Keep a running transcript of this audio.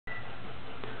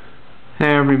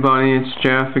Hey everybody, it's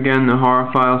Jeff again, the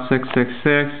Horrorfile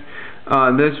 666.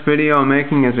 This video I'm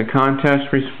making is a contest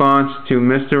response to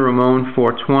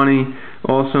MrRamone420,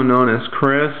 also known as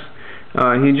Chris.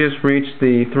 He just reached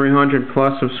the 300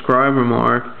 plus subscriber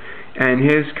mark, and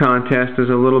his contest is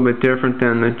a little bit different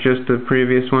than just the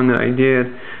previous one that I did.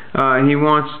 He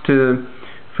wants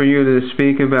for you to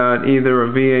speak about either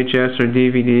a VHS or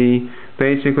DVD,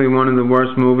 basically one of the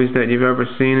worst movies that you've ever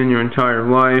seen in your entire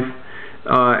life.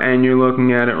 And you're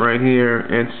looking at it right here.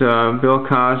 It's Bill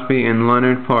Cosby and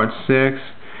Leonard Part 6.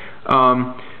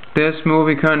 This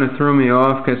movie kind of threw me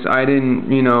off because I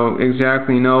didn't,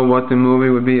 exactly know what the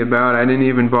movie would be about. I didn't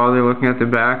even bother looking at the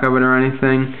back of it or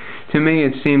anything. To me,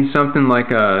 it seemed something like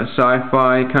a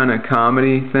sci-fi kind of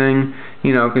comedy thing,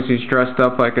 because he's dressed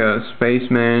up like a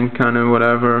spaceman, kind of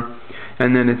whatever.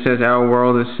 And then it says, "Our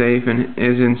world is safe and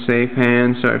is in safe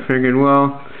hands." So I figured,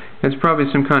 well, it's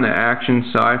probably some kind of action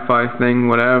sci-fi thing,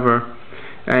 whatever.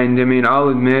 And I mean, I'll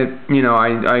admit,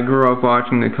 I grew up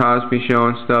watching the Cosby Show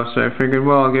and stuff, so I figured,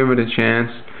 well, I'll give it a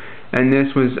chance. And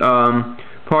this was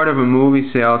part of a movie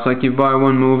sale. It's like you buy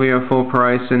one movie at full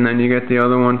price and then you get the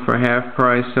other one for half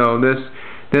price. So this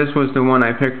was the one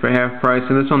I picked for half price,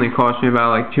 and this only cost me about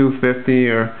like $2.50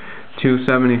 or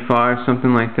 $2.75,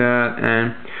 something like that.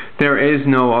 And there is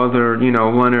no other,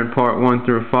 Leonard Part 1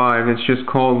 through 5. It's just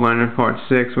called Leonard Part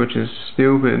 6, which is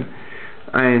stupid.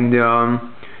 And,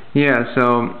 yeah,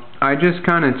 so I just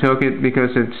kind of took it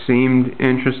because it seemed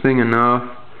interesting enough.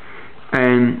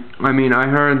 And, I mean, I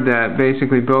heard that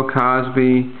basically Bill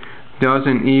Cosby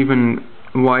doesn't even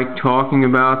like talking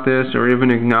about this or even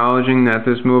acknowledging that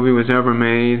this movie was ever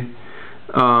made.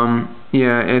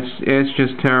 Yeah, it's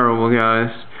just terrible, guys.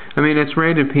 I mean, it's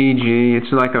rated PG.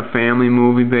 It's like a family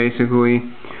movie, basically.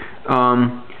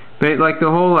 But like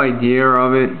the whole idea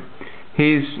of it,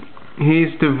 he's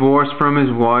divorced from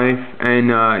his wife, and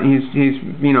he's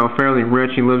fairly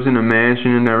rich. He lives in a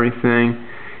mansion and everything,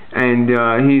 and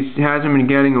he hasn't been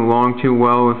getting along too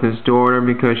well with his daughter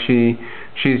because she's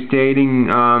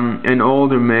dating an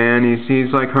older man.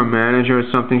 He's like her manager or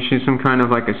something. She's some kind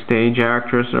of like a stage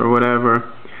actress or whatever,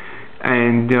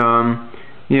 and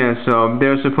yeah, so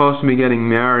they're supposed to be getting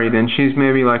married, and she's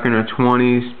maybe like in her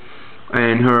 20s,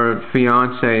 and her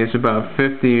fiancé is about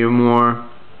 50 or more,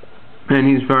 and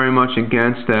he's very much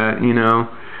against that,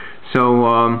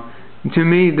 So to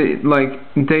me,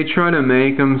 they try to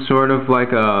make him sort of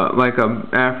like a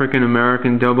African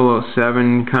American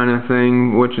 007 kind of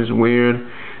thing, which is weird.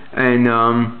 And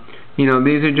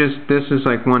this is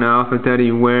like one outfit that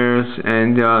he wears,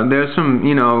 and there's some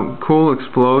cool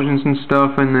explosions and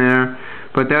stuff in there.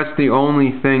 But that's the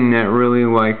only thing that really,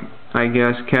 I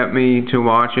guess, kept me to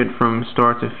watch it from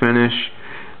start to finish.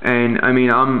 And I mean,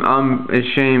 I'm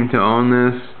ashamed to own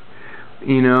this.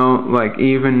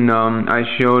 Even I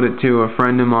showed it to a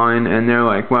friend of mine, and they're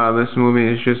like, "Wow, this movie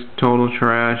is just total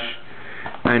trash."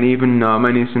 And even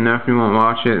my niece and nephew won't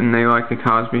watch it, and they like the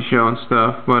Cosby Show and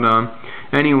stuff. But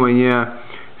anyway, yeah.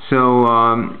 So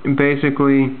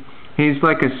basically, he's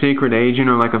like a secret agent,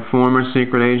 or like a former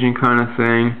secret agent kind of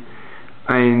thing.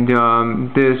 And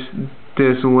this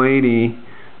lady,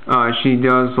 she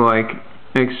does like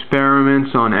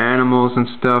experiments on animals and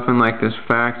stuff in like this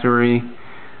factory,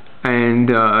 and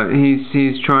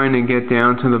he's trying to get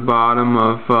down to the bottom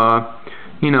of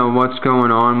what's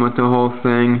going on with the whole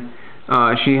thing.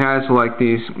 She has like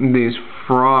these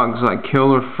frogs, like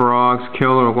killer frogs,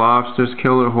 killer lobsters,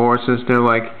 killer horses. They're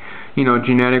like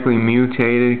genetically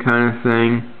mutated kind of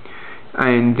thing,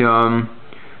 and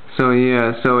so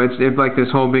yeah, so it's like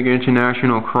this whole big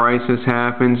international crisis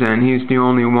happens, and he's the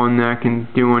only one that can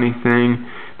do anything.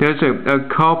 There's a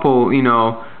couple,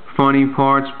 funny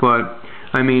parts, but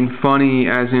I mean funny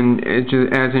as in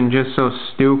just so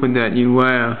stupid that you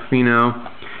laugh,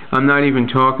 I'm not even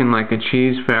talking like a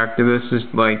cheese factor. This is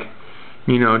like,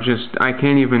 I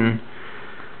can't even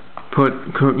put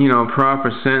proper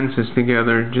sentences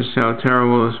together, just how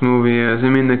terrible this movie is. I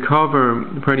mean, the cover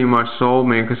pretty much sold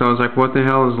me, because I was like, what the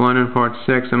hell is Leonard Part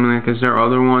 6? I mean, like, is there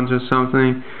other ones or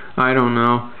something? I don't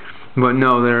know. But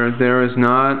no, there is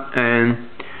not, and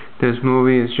this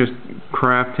movie is just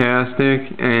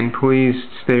craptastic, and please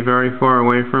stay very far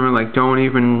away from it. Like, don't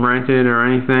even rent it or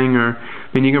anything, or, I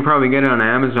mean, you can probably get it on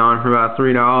Amazon for about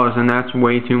 $3, and that's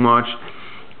way too much.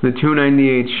 The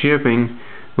 $2.98 shipping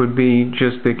would be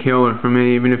just the killer for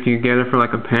me. Even if you get it for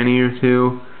like a penny or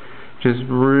two, just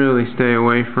really stay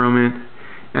away from it.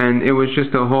 And it was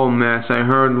just a whole mess. I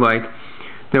heard like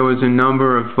there was a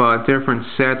number of different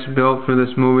sets built for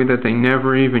this movie that they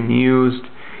never even used,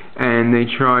 and they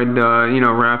tried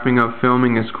wrapping up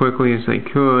filming as quickly as they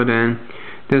could, and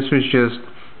this was just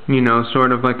you know,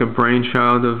 sort of like a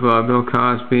brainchild of Bill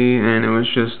Cosby, and it was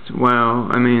just, wow,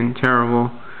 I mean,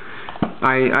 terrible.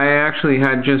 I actually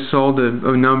had just sold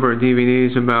a number of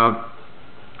DVDs, about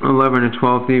 11 or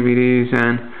 12 DVDs,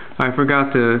 and I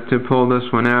forgot to pull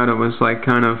this one out. It was like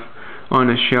kind of on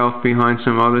a shelf behind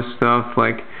some other stuff.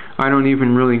 Like, I don't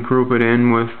even really group it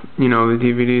in with, you know, the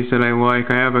DVDs that I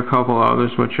like. I have a couple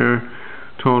others which are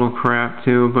total crap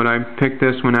too, but I picked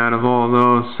this one out of all of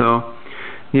those. So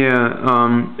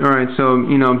yeah, alright, so,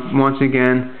 you know, once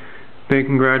again, big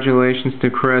congratulations to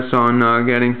Chris on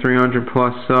getting 300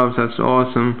 plus subs. That's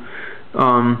awesome.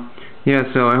 Yeah,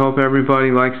 so I hope everybody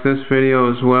likes this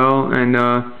video as well, and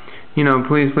you know,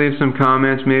 please leave some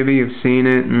comments. Maybe you've seen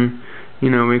it, and you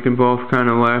know, we can both kind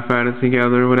of laugh at it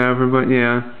together or whatever. But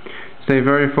yeah, stay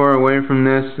very far away from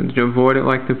this, avoid it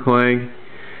like the plague.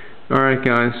 Alright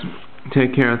guys,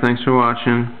 take care, thanks for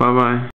watching, bye bye.